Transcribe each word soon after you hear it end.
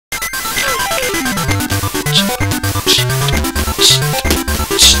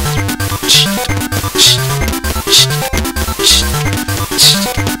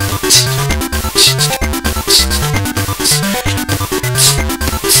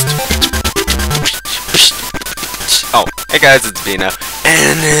Hey guys, it's Bino,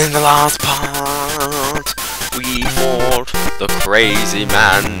 and in the last part, we fought the crazy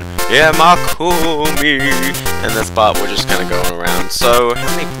man, Yamakumi. In this part, we're just kind of going around. So,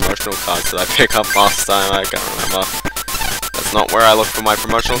 how many promotional cards did I pick up last time? I can't remember. That's not where I look for my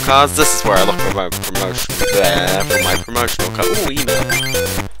promotional cards. This is where I look for my promotional card. Ooh, email.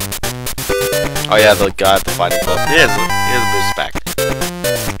 Oh yeah, the guy at the fighting club. Here's a boost pack.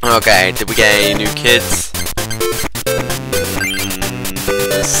 Okay, did we get any new kids?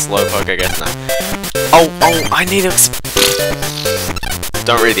 Slowpoke, I guess not. Oh, I need to.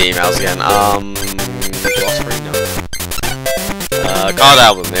 Don't read the emails again. Glossary, no. Card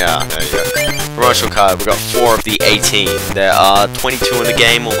album, yeah, there you go. Promotional card, we got 4 of the 18. There are 22 in the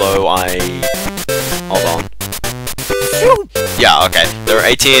game, although hold on. Yeah, okay. There are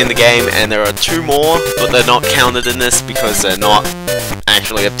 18 in the game, and there are 2 more, but they're not counted in this because they're not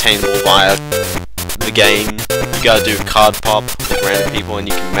actually obtainable via the game. You gotta do card pop with random people, and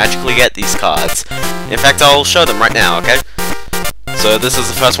you can magically get these cards. In fact, I'll show them right now, okay? So this is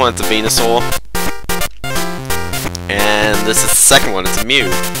the first one, it's a Venusaur. And this is the second one, it's a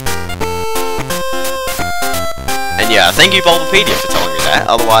Mew. And yeah, thank you Bulbapedia for telling me that,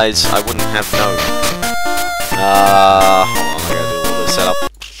 otherwise I wouldn't have known. Hold on, I gotta do a little bit of setup.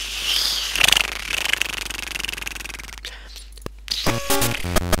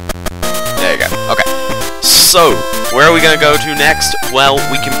 There you go, okay. So, where are we gonna go to next? Well,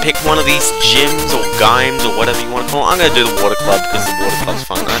 we can pick one of these gyms or gymes or whatever you want to call it. I'm gonna do the water club because the water club's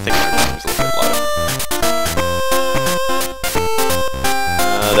fun. I think my room's a little bit low.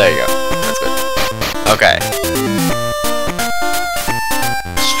 There you go. That's good. Okay.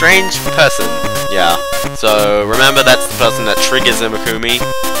 Strange person. Yeah. So, remember that's the person that triggers Imakumi.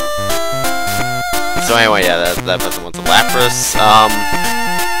 So anyway, yeah, that person wants a Lapras.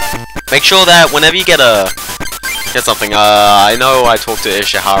 Make sure that whenever you get something, I know I talked to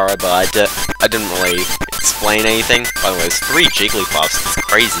Ishihara, but I didn't really explain anything. By the way, it's 3 Jigglypuffs, it's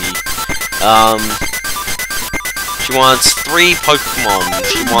crazy. She wants 3 Pokemon.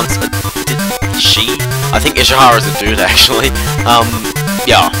 She wants I think Ishihara's a dude, actually.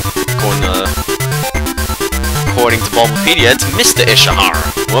 Yeah, according to Bulbapedia, it's Mr. Ishihara.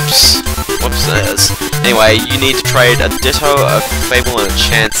 Whoops. Whoopsies. Anyway, you need to trade a Ditto, a Fable, and a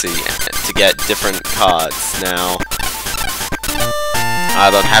Chansey to get different cards. Now, I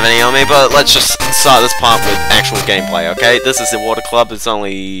don't have any on me, but let's just start this part with actual gameplay, okay? This is the water club, it's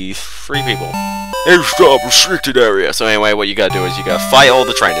only 3 people. Hey, stop, restricted area! So anyway, what you gotta do is you gotta fight all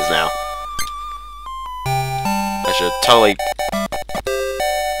the trainers now. I should totally...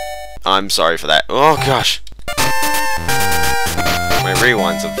 I'm sorry for that. Oh gosh. My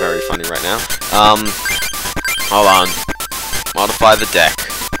rewinds are very funny right now. Hold on. Modify the deck.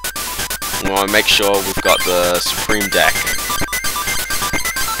 We want to make sure we've got the Supreme deck.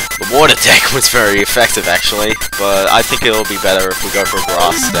 The water deck was very effective, actually, but I think it'll be better if we go for a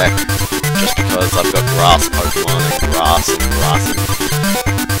grass deck. Just because I've got grass Pokemon and grass and grass and...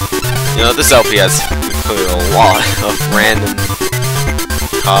 You know, this LP has included a lot of random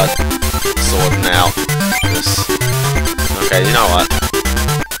card sorting out. Okay, you know what?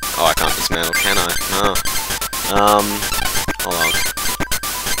 Oh, I can't dismantle, can I? No. Hold on.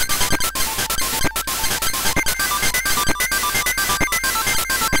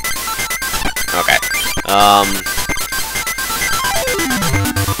 Okay.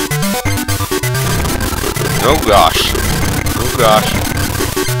 Oh gosh. Oh gosh.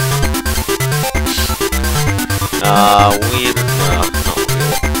 Weird. No, not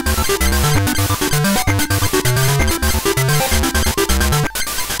weird.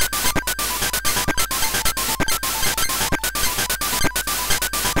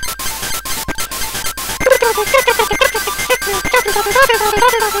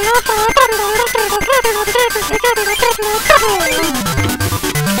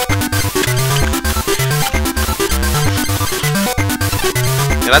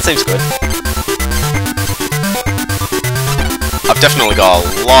 Yeah, that seems good. I've definitely got a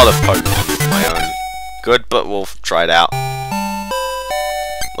lot of Pokemon of my own. Good, but we'll try it out.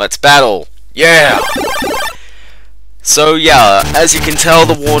 Let's battle! Yeah! So yeah, as you can tell,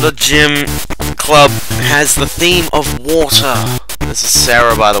 the Water Gym Club has the theme of water. This is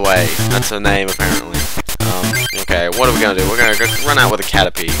Sarah, by the way. That's her name, apparently. Okay, what are we gonna do? We're gonna run out with a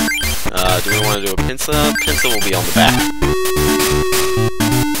Caterpie. Do we want to do a Pinsir? Pinsir will be on the back.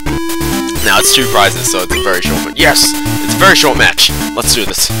 Now it's 2 prizes, so it's a very short match. Yes! It's a very short match! Let's do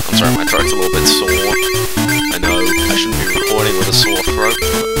this. I'm sorry, my throat's a little bit sore. I know I shouldn't be recording with a sore throat.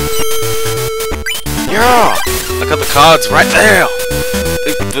 Yeah! I got the cards right there!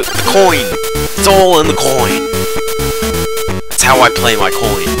 The coin! It's all in the coin! That's how I play my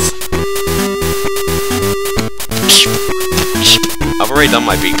coins. I've already done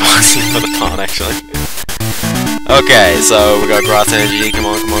my beatboxing for the part, actually. Okay, so we got grass energy. Come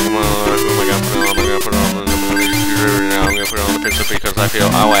on, come on, come on. Who am I gonna put on? I'm gonna put on. I'm gonna put on the picture because I feel.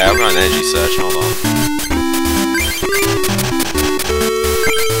 Oh wait, I've got an energy search. Hold on.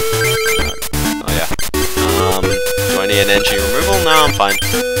 Oh yeah. Do I need an energy removal? No, I'm fine.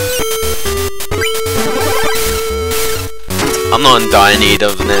 I'm not in dire need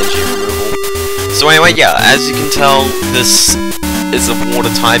of an energy removal. So anyway, yeah, as you can tell, this is a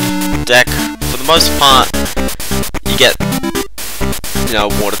water type deck. For the most part, you get, you know,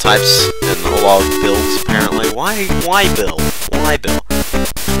 water types in a lot of builds, apparently. Why Bill? Why Bill?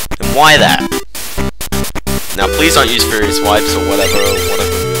 And why that? Now, please don't use Fury Swipes or whatever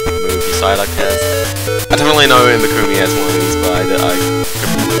movie side I has. I don't really know Mikumi has one of these, but I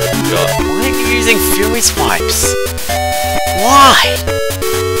God. Why are you using Fury Swipes? Why?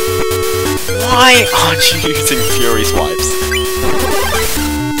 Why aren't you using Fury Swipes?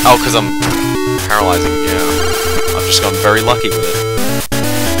 Oh, because I'm paralyzing, yeah. I've just gotten very lucky with it.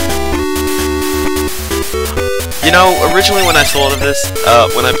 You know, originally when I thought of this,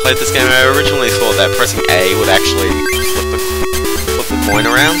 when I played this game, I originally thought that pressing A would actually flip the coin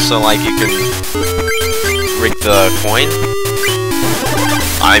around, so like you can rig the coin.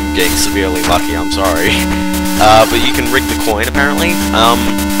 I'm getting severely lucky, I'm sorry. But you can rig the coin, apparently.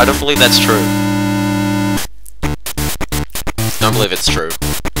 I don't believe that's true. Don't believe it's true.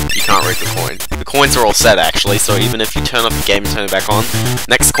 You can't rig the coin. The coins are all set, actually, so even if you turn off the game and turn it back on,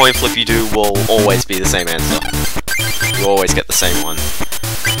 next coin flip you do will always be the same answer. You always get the same one.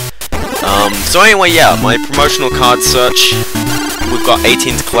 So anyway, yeah, my promotional card search. We've got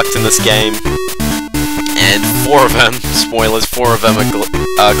 18 to collect in this game, and 4 of them, spoilers, 4 of them are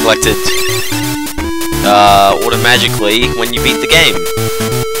collected automatically when you beat the game.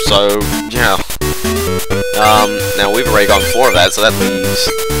 So, yeah. Now we've already gotten 4 of that, so that leaves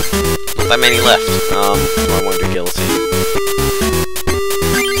not that many left. Do I want to do guillotine?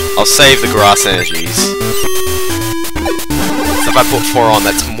 I'll save the grass energies. So if I put 4 on,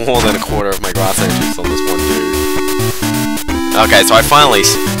 that's more than a quarter of my grass energies on this one dude. Okay, so I finally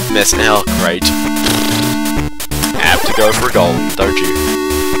missed. Oh, great. Have to go for gold, don't you?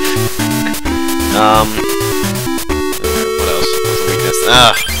 What else? What's the weakness?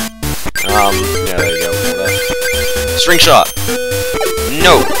 Yeah, there you go. String shot!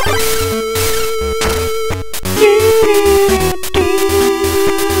 No!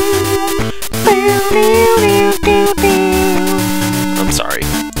 I'm sorry.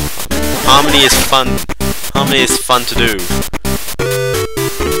 Harmony is fun. Harmony is fun to do.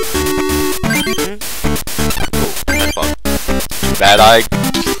 Cool. Too bad I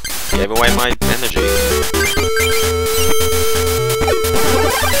gave away my energy.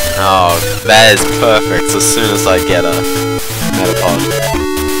 Oh, that is perfect as soon as I get a Metapod.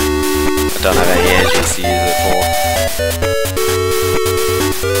 I don't have any energies to use it for.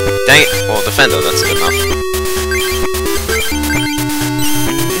 Dang it! Well, Defender, that's good enough.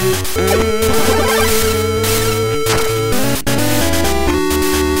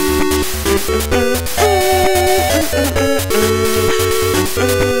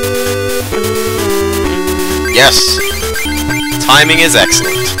 Yes! Timing is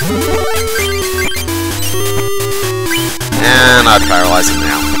excellent. And I'd paralyze him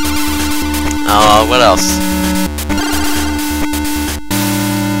now. What else?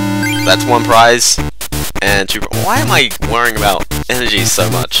 That's 1 prize. And 2 why am I worrying about energy so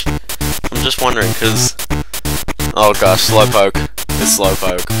much? I'm just wondering, because... Oh gosh, Slowpoke. It's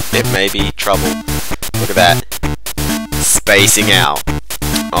Slowpoke. It may be trouble. Look at that. Spacing out.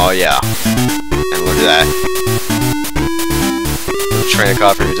 Oh yeah. And look at that. Trainer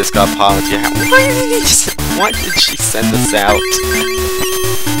card for your discard pile into your hand. Why did she send this out?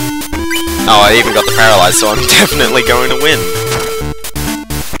 Oh, I even got the paralyzed, so I'm definitely going to win.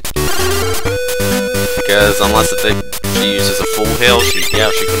 Because unless she uses a full heal, she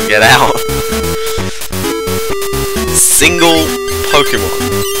couldn't get out. Single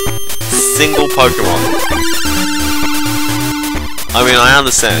Pokemon. Single Pokemon. I mean, I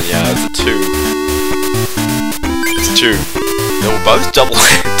understand, yeah, it's a 2. It's a 2. They were both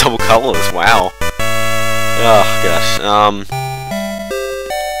double colors, wow. Oh gosh.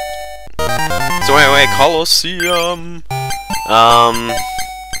 So anyway, Colosseum.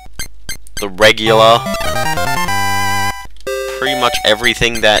 The regular. Pretty much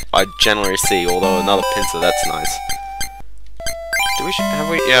everything that I generally see, although another pincer, that's nice.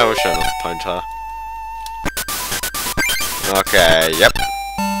 Yeah, we're showing off the Ponyta. Okay, yep.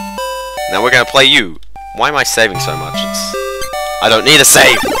 Now we're gonna play you. Why am I saving so much? I don't need a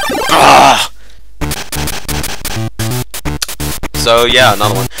save! Ugh! So yeah,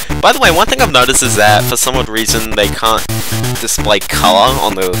 another one. By the way, one thing I've noticed is that for some odd reason they can't display color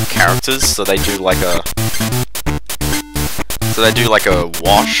on the characters, so they do like a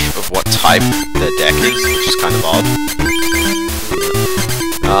wash of what type their deck is, which is kind of odd.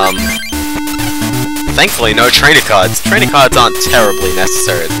 Thankfully, no trainer cards. Trainer cards aren't terribly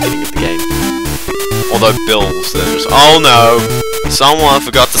necessary at the beginning of the game. Although bills, they're just, oh no, someone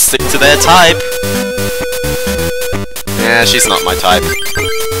forgot to stick to their type. Yeah, she's not my type.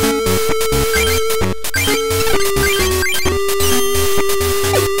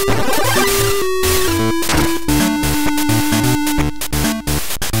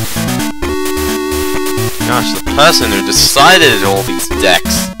 Gosh, the person who decided all these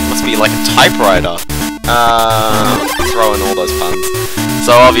decks must be like a typewriter. Throw in all those puns.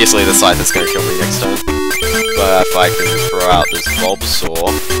 So obviously the Scyther's gonna kill me next turn. But if I can throw out this Bulbasaur,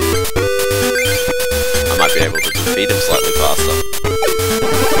 I might be able to defeat him slightly faster.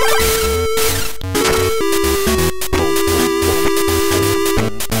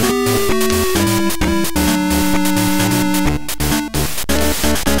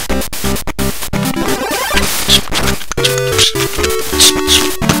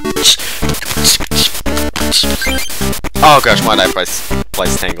 Oh gosh, why did I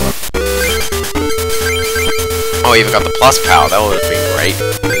place Tangler? Oh, even got the plus power, that would have been great.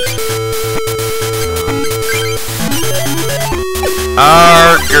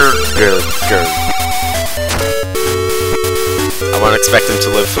 I won't expect him to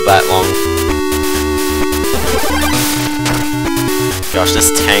live for that long. Gosh,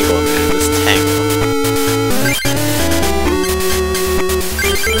 this Tangler, man, this Tangler.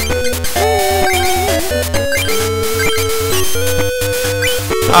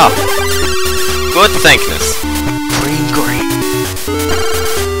 Oh, good thinkness. Green.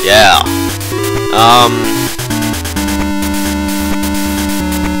 Yeah.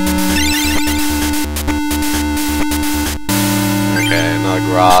 Okay, another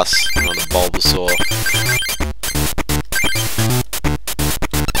grass, another Bulbasaur.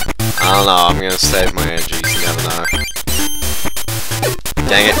 I don't know, I'm gonna save my energies, you never know.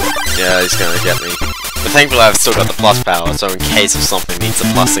 Dang it. Yeah, he's gonna get me. But thankfully I've still got the plus power, so in case of something needs a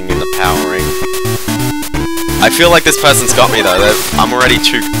plussing in the powering. I feel like this person's got me though. I'm already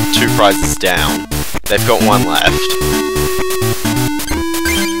two prizes down. They've got one left.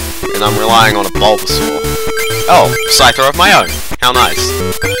 And I'm relying on a Bulbasaur. Oh, Scyther of my own. How nice.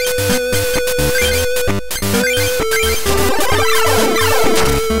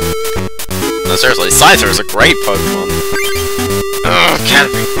 No, seriously, Scyther is a great Pokemon. Ugh,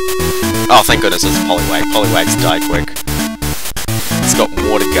 can't be. Oh, thank goodness it's a Poliwag. Poliwags die quick. He's got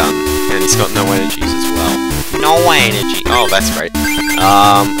Water Gun, and he's got no energies as well. No energy. Oh, that's great.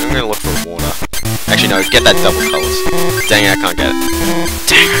 I'm gonna look for water. Actually, no, get that double colors. Dang it, I can't get it.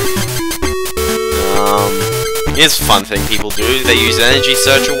 Dang it. Here's a fun thing people do. They use Energy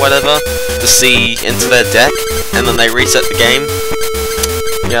Search or whatever to see into their deck, and then they reset the game.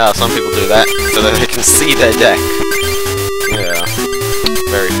 Yeah, some people do that, so that they can see their deck. Yeah.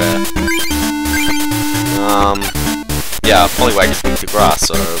 Very fair. Yeah, Poliwag is weak to grass,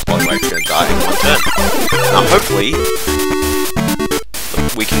 so Poliwag's gonna die in one turn. Now, hopefully,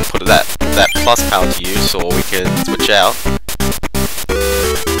 we can put that plus power to use, or we can switch out.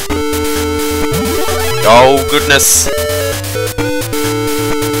 Oh, goodness!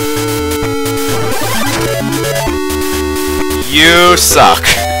 You suck!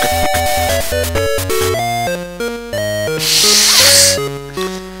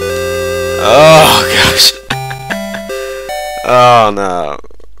 Oh, gosh. Oh, no.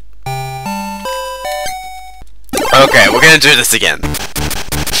 Okay, we're gonna do this again.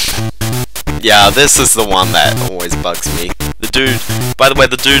 Yeah, this is the one that always bugs me. The dude, by the way,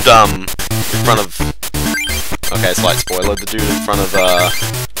 the dude, in front of... Okay, slight spoiler. The dude in front of,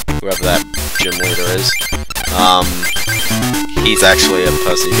 whoever that gym leader is, he's actually a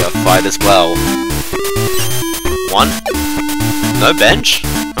person you gotta fight as well. One? No bench?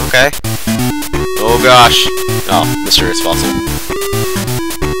 Okay. Oh gosh. Oh, mysterious fossil.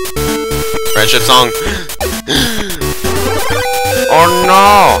 Friendship song. Oh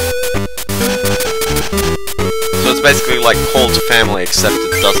no! So it's basically like Call to Family, except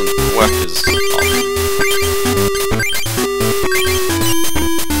it doesn't work as often.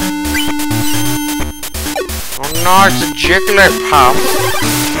 Oh no, it's a Jigglypuff!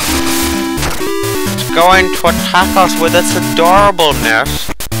 It's going to attack us with its adorableness.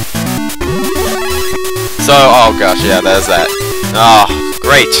 So, oh gosh, yeah, there's that. Oh,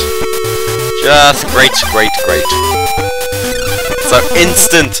 great. Just great, great, great. So,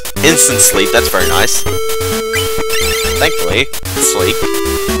 instant sleep, that's very nice. Thankfully, sleep.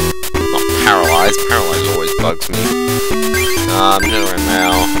 Not paralyzed. Paralyzed always bugs me. Nidoran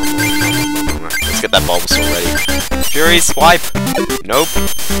now. Let's get that Bulbasaur ready. Fury swipe! Nope.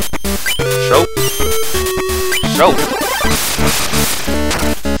 Show.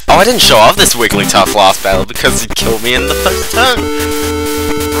 Oh, I didn't show off this Wigglytuff last battle because he killed me in the first turn!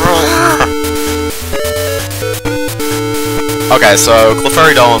 Okay, so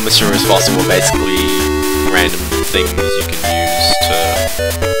Clefairy and Mysterious Fossil were basically random things you can use to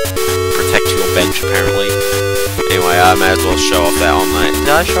protect your bench, apparently. Anyway, I may as well show off that online.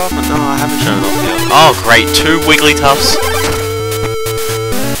 Did I show off it? No, I haven't shown it off yet. Oh, great, 2 Wigglytuffs.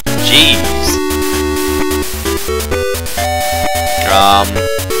 Jeez.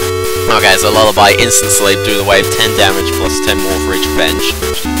 Okay, so Lullaby, instant sleep, do the wave, 10 damage plus 10 more for each bench,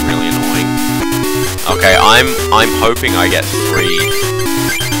 which is really annoying. Okay, I'm hoping I get 3.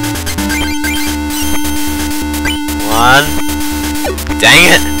 1. Dang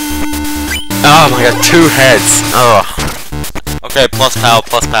it! Oh my god, 2 heads! Oh. Okay, plus power,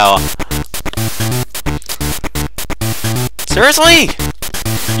 plus power. Seriously?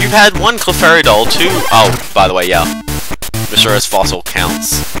 You've had 1 Clefairy, 2... Oh, by the way, yeah. Mysterious Fossil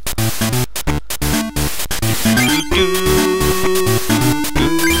counts.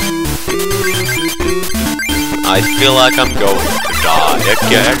 I feel like I'm going to die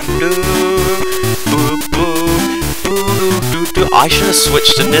again. I should have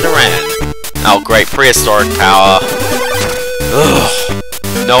switched to Nidoran. Oh great, prehistoric power. Ugh.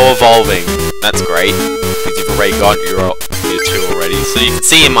 No evolving. That's great. Because you've already got your 2 already. So you can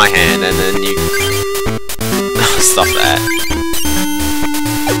see in my hand and then you... Stuff that.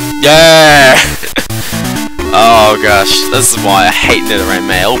 Yeah! Oh gosh, this is why I hate Nidoran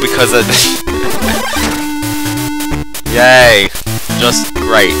Male, because it... Yay! Just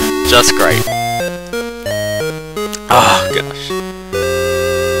great. Just great. Oh gosh.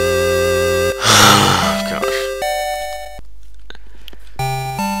 Gosh.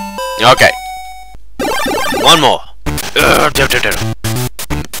 Okay. 1 more.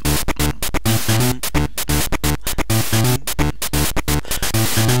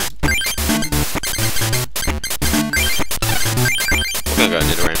 We're gonna go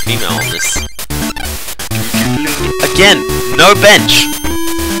Nidoran female on this. Again, no bench!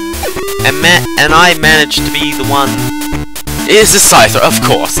 And I managed to be the one... Is a Scyther, of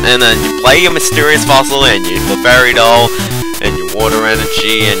course! And then you play your Mysterious Fossil, and your Clefairy Doll, and your Water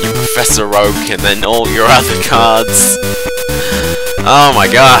Energy, and your Professor Oak, and then all your other cards. Oh my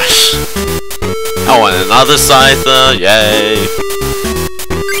gosh! Oh, and another Scyther, yay!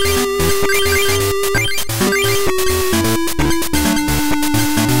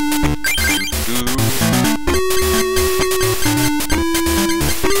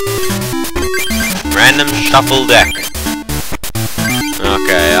 Random shuffle deck.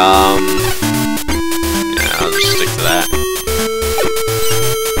 Okay, yeah, I'll just stick to that.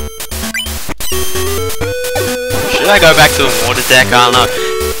 Should I go back to the water deck? I don't know.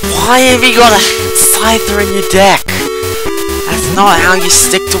 Why have you got a Scyther in your deck? That's not how you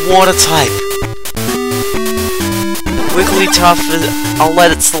stick to water type. Wigglytuff, I'll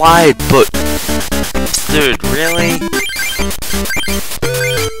let it slide, but... Dude, really?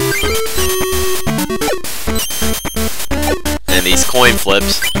 And these coin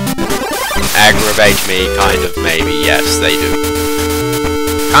flips aggravate me, kind of, maybe, yes, they do.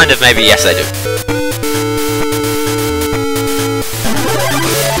 Kind of, maybe, yes, they do.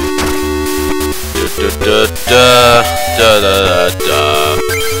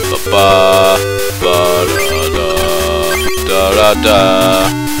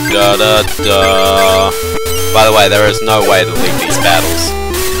 By the way, there is no way to leave these battles.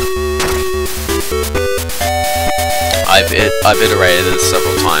 I've iterated this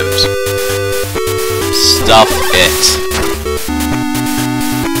several times. Stuff it.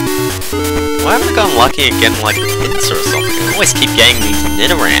 Why haven't I gotten lucky and getting like a pincer or something? I always keep getting these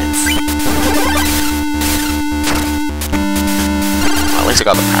Nidorans. Well, at least I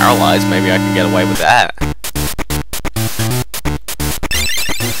got the paralyzed. Maybe I can get away with that.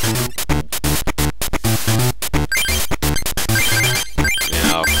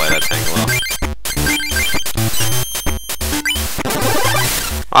 Yeah, I'll play that Tangela.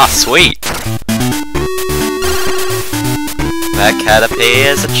 Ah, sweet! That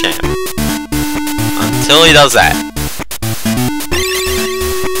Caterpie is a champ. Until he does that.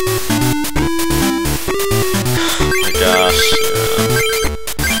 Oh my gosh.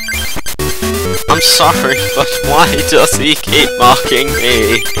 I'm I'm sorry, but why does he keep mocking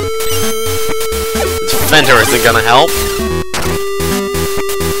me? Defender isn't gonna help.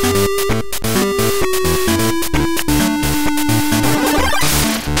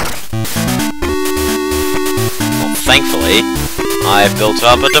 Well, thankfully, I've built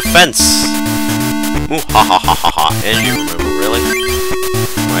up a defense. Ooh, ha ha ha ha ha. Energy removal, really?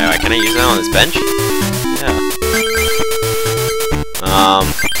 Wait, can I use that on this bench? Yeah.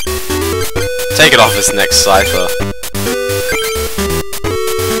 Take it off this next cipher.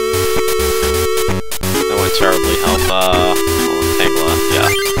 That won't terribly help, Tangler, yeah.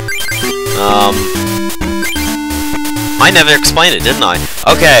 I never explained it, didn't I?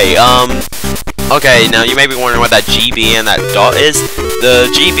 Okay, okay, now you may be wondering what that GB and that dot is. The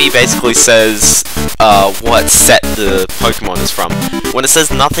GB basically says, what set the Pokemon is from. When it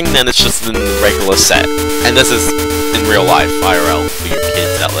says nothing, then it's just in the regular set. And this is in real life, IRL, for you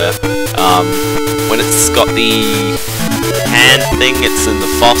kids out there. When it's got the hand thing, it's in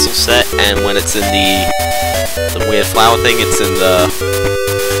the fossil set, and when it's in the weird flower thing, it's in the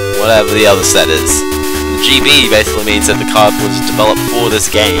whatever the other set is. The GB basically means that the card was developed for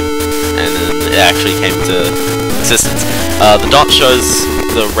this game, and then it actually came to existence. The dot shows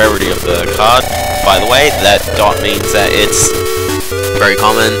the rarity of the card. By the way, that dot means that it's very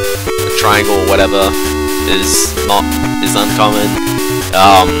common. A triangle, whatever, is uncommon.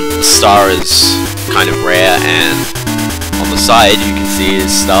 The star is kind of rare, and on the side you can see a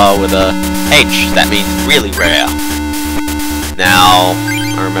star with a H. That means really rare. Now,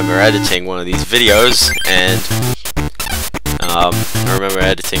 I remember editing one of these videos, and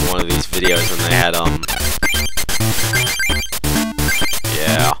when they had one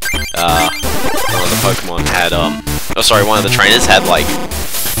of the Pokemon had one of the trainers had like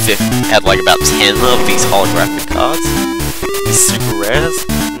about 10 of these holographic cards. These super rares.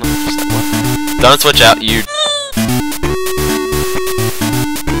 No, just that one. Don't switch out, you.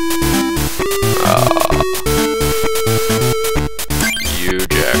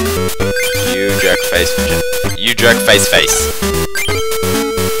 You jerk face. Jerk face. You jerk face.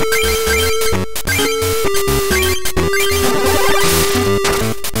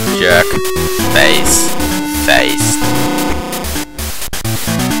 You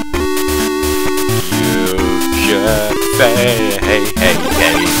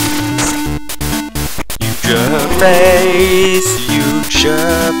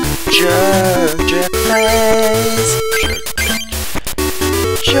jerk face.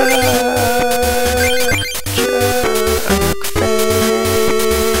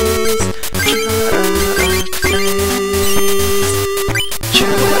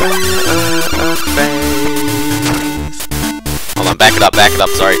 Hold on, back it up,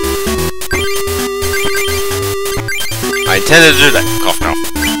 sorry. I intended to do that. Cough.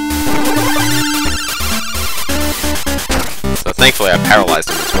 So thankfully I paralyzed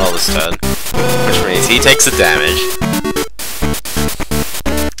him as well this turn, which means he takes the damage.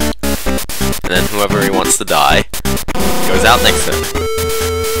 And then whoever he wants to die goes out next to him.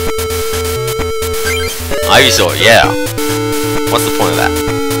 Ivysaur, yeah. What's the point of that?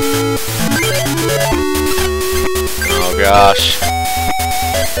 Oh gosh.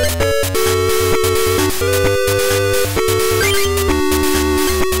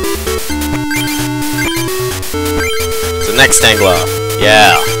 The next angler.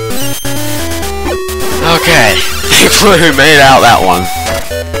 Yeah. Okay. Thankfully we made out that one.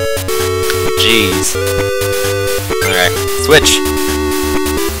 Jeez. Okay. Switch.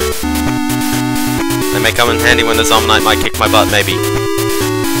 They may come in handy when the Zomnite might kick my butt, maybe.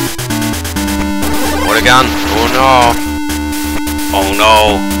 Water gun. Oh no. Oh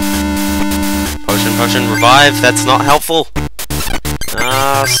no. Potion, revive. That's not helpful.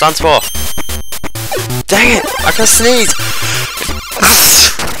 Stun Spore. Dang it! I can sneeze!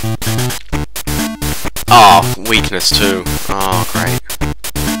 Oh, weakness too. Oh, great.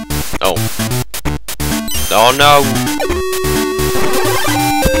 Oh. Oh no!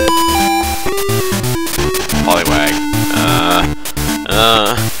 Poliwag.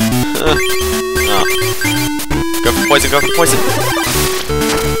 Oh. Go for poison,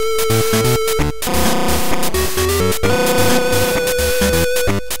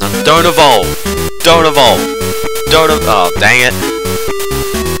 No, don't evolve! Oh, dang it.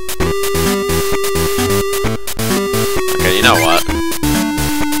 Okay, you know what?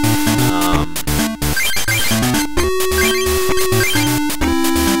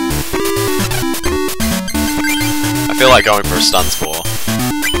 I feel like going for a stun spore.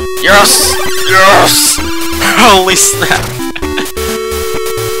 Yes! Holy snap!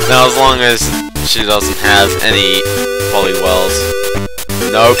 Now, as long as she doesn't have any Polywells,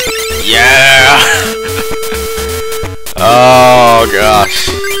 Nope. Yeah! Oh gosh.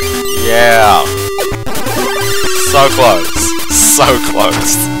 Yeah. So close. So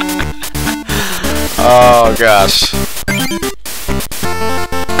close. Oh gosh.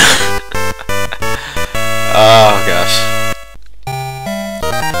 Oh gosh.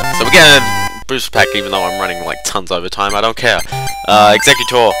 So we get a booster pack even though I'm running like tons over time, I don't care.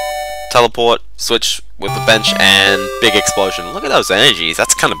 Executor, teleport, switch with the bench, and big explosion. Look at those energies,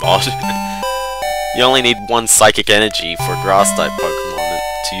 that's kind of odd. You only need one psychic energy for a grass type Pokemon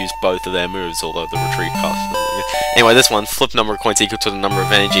to use both of their moves, although the retreat costs. Anyway, this one, flip number of coins equal to the number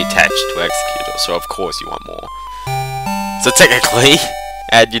of energy attached to Executor, so of course you want more. So technically,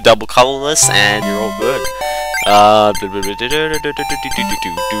 add your double colorless and you're all good.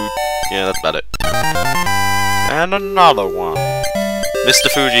 Yeah, that's about it. And another one. Mr.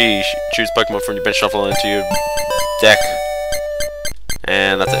 Fuji, choose Pokemon from your bench shuffle into your deck.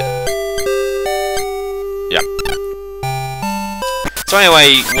 And that's it. Yep. So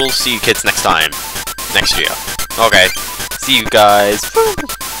anyway, we'll see you kids next time. Next year. Okay. See you guys.